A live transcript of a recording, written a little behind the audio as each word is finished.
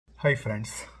Hi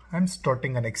friends, I'm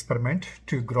starting an experiment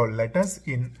to grow lettuce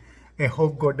in a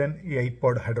AHopeGarden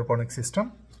 8-pod hydroponic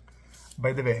system.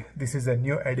 By the way, this is a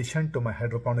new addition to my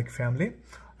hydroponic family.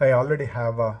 I already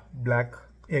have a black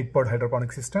 8-pod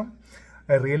hydroponic system.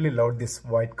 I really love this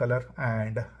white color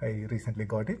and I recently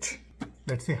got it.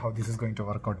 Let's see how this is going to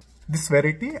work out. This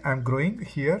variety I'm growing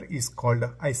here is called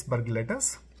Iceberg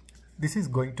lettuce. This is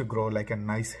going to grow like a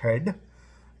nice head.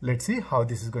 Let's see how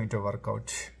this is going to work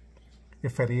out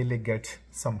if I really get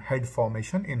some head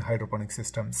formation in hydroponic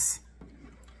systems.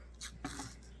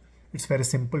 It's very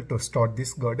simple to start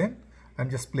this garden. I'm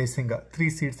just placing 3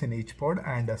 seeds in each pod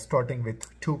and starting with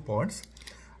 2 pods.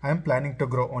 I am planning to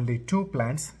grow only 2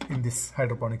 plants in this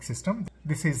hydroponic system.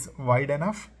 This is wide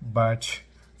enough, but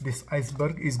this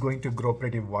iceberg is going to grow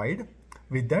pretty wide.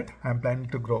 With that, I'm planning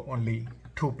to grow only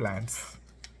 2 plants.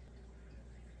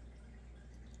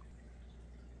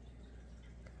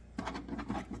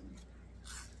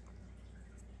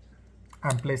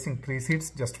 I'm placing 3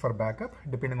 seeds just for backup.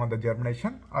 Depending on the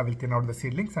germination, I will thin out the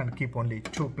seedlings and keep only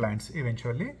 2 plants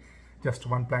eventually, just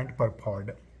 1 plant per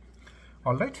pod.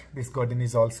 Alright, this garden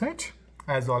is all set.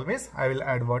 As always, I will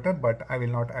add water, but I will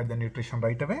not add the nutrition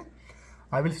right away.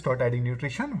 I will start adding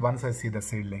nutrition once I see the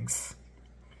seedlings.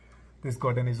 This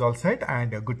garden is all set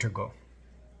and good to go.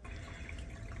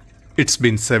 It's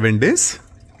been 7 days.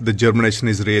 The germination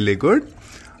is really good.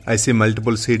 I see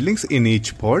multiple seedlings in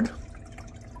each pod.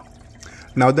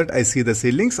 Now that I see the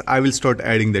seedlings, I will start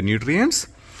adding the nutrients.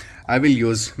 I will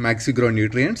use MaxiGro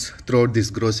nutrients throughout this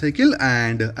grow cycle,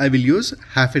 and I will use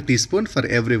half a teaspoon for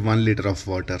every 1 liter of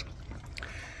water.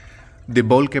 The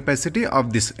bowl capacity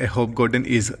of this AHopeGarden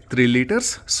is 3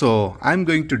 liters, so I'm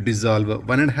going to dissolve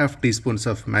 1.5 teaspoons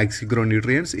of MaxiGro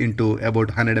nutrients into about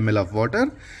 100 ml of water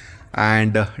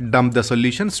and dump the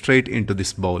solution straight into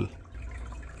this bowl.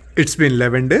 It's been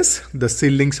 11 days. The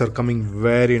seedlings are coming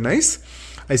very nice.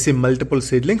 I see multiple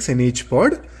seedlings in each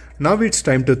pod. Now it's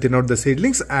time to thin out the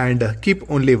seedlings and keep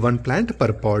only 1 plant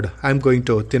per pod. I'm going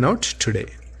to thin out today.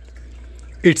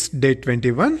 It's day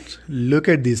 21. Look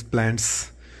at these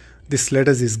plants. This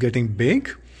lettuce is getting big.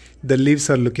 The leaves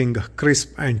are looking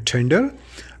crisp and tender.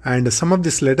 And some of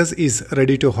this lettuce is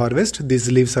ready to harvest.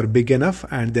 These leaves are big enough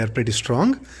and they are pretty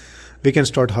strong. We can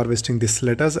start harvesting this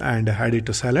lettuce and add it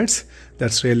to salads.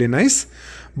 That's really nice.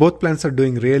 Both plants are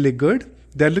doing really good.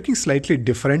 They're looking slightly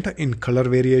different in color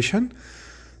variation.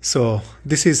 So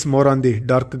this is more on the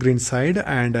dark green side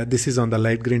and this is on the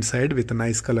light green side with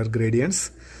nice color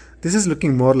gradients. This is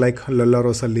looking more like Lola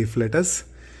Rosa leaf lettuce.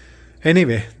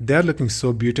 Anyway, they're looking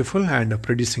so beautiful and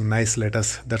producing nice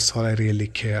lettuce. That's all I really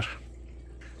care.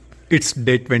 It's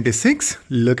day 26.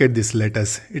 Look at this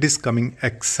lettuce. It is coming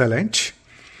excellent.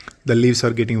 The leaves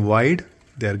are getting wide.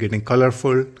 They are getting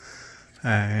colorful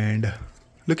and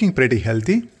looking pretty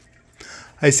healthy.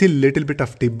 I see a little bit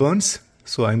of tip burns,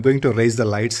 so I'm going to raise the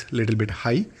lights a little bit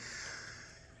high.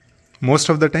 Most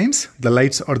of the times, the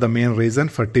lights are the main reason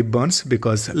for tip burns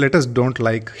because lettuce don't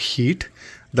like heat.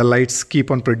 The lights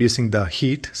keep on producing the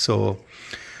heat, so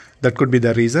that could be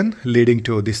the reason leading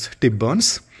to these tip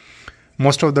burns.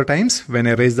 Most of the times, when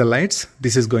I raise the lights,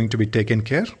 this is going to be taken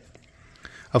care.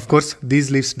 Of course, these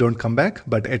leaves don't come back,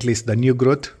 but at least the new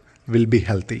growth will be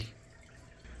healthy.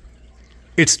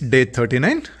 It's day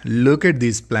 39. Look at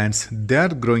these plants. They are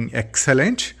growing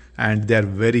excellent and they are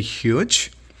very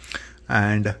huge.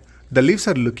 And the leaves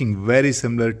are looking very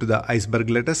similar to the iceberg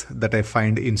lettuce that I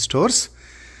find in stores.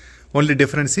 Only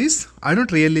difference is I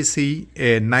don't really see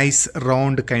a nice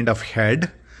round kind of head.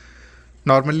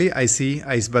 Normally I see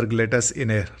iceberg lettuce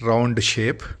in a round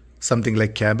shape, something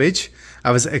like cabbage.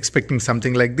 I was expecting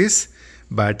something like this,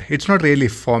 but it's not really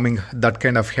forming that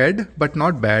kind of head, but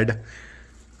not bad.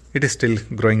 It is still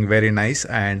growing very nice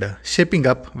and shaping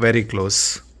up very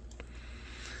close.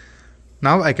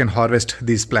 Now I can harvest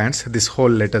these plants, this whole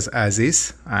lettuce as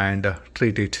is, and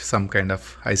treat it some kind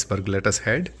of iceberg lettuce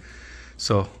head.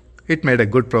 So it made a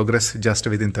good progress just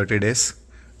within 30 days.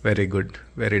 Very good,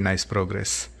 very nice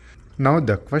progress. Now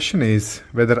the question is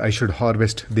whether I should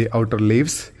harvest the outer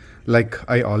leaves like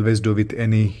I always do with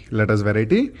any lettuce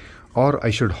variety, or I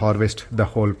should harvest the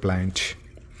whole plant.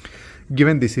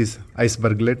 Given this is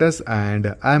iceberg lettuce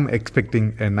and I'm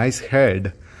expecting a nice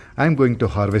head, I'm going to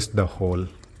harvest the whole.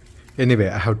 Anyway,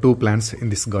 I have 2 plants in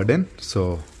this garden,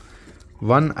 so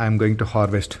one I'm going to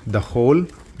harvest the whole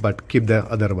but keep the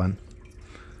other one.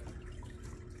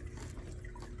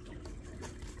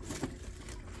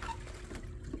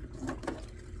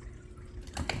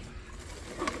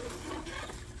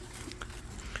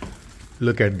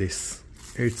 Look at this.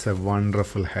 It's a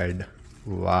wonderful head.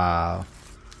 Wow.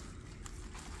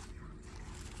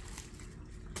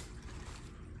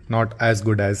 Not as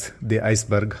good as the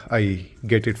Iceberg. I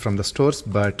get it from the stores,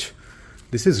 but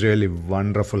this is really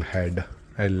wonderful head.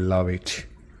 I love it.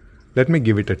 Let me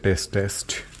give it a test.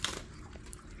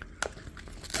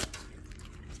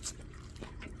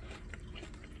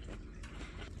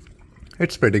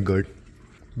 It's pretty good.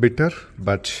 Bitter,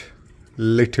 but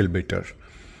little bitter.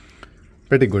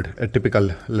 Pretty good. A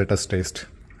typical lettuce taste.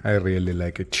 I really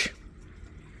like it.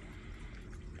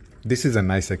 This is a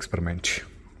nice experiment.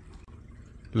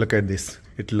 Look at this.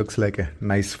 It looks like a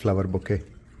nice flower bouquet.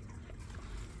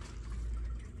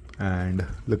 And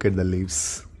look at the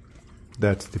leaves.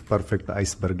 That's the perfect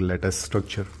Iceberg lettuce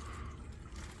structure.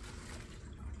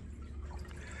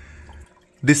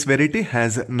 This variety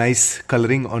has nice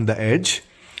coloring on the edge.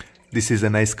 This is a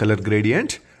nice color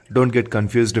gradient. Don't get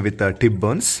confused with the tip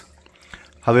bones.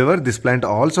 However, this plant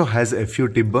also has a few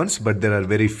tip bones, but there are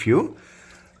very few.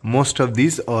 Most of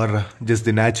these are just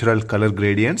the natural color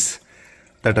gradients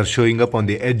that are showing up on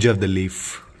the edge of the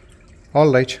leaf.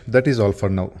 Alright, that is all for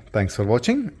now. Thanks for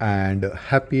watching and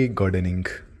happy gardening.